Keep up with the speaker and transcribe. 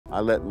I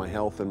let my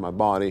health and my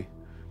body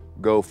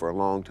go for a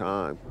long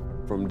time.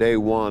 From day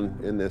one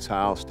in this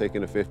house,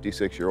 taking a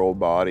 56-year-old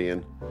body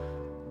and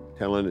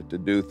telling it to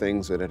do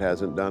things that it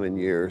hasn't done in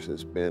years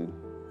has been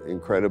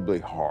incredibly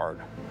hard.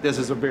 This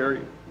is a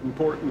very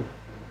important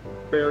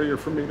barrier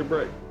for me to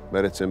break.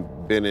 But it's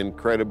been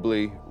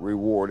incredibly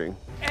rewarding.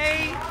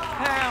 8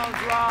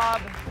 pounds,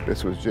 Rob.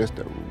 This was just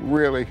a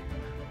really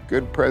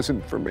good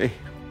present for me.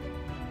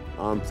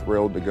 I'm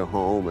thrilled to go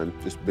home and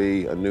just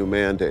be a new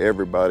man to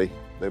everybody.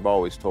 They've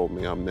always told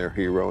me I'm their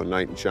hero and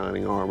knight in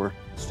shining armor.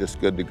 It's just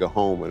good to go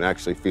home and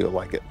actually feel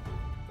like it.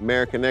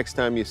 America, next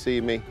time you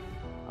see me,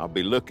 I'll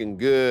be looking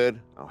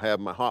good. I'll have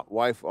my hot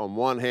wife on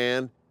one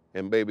hand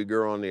and baby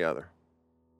girl on the other.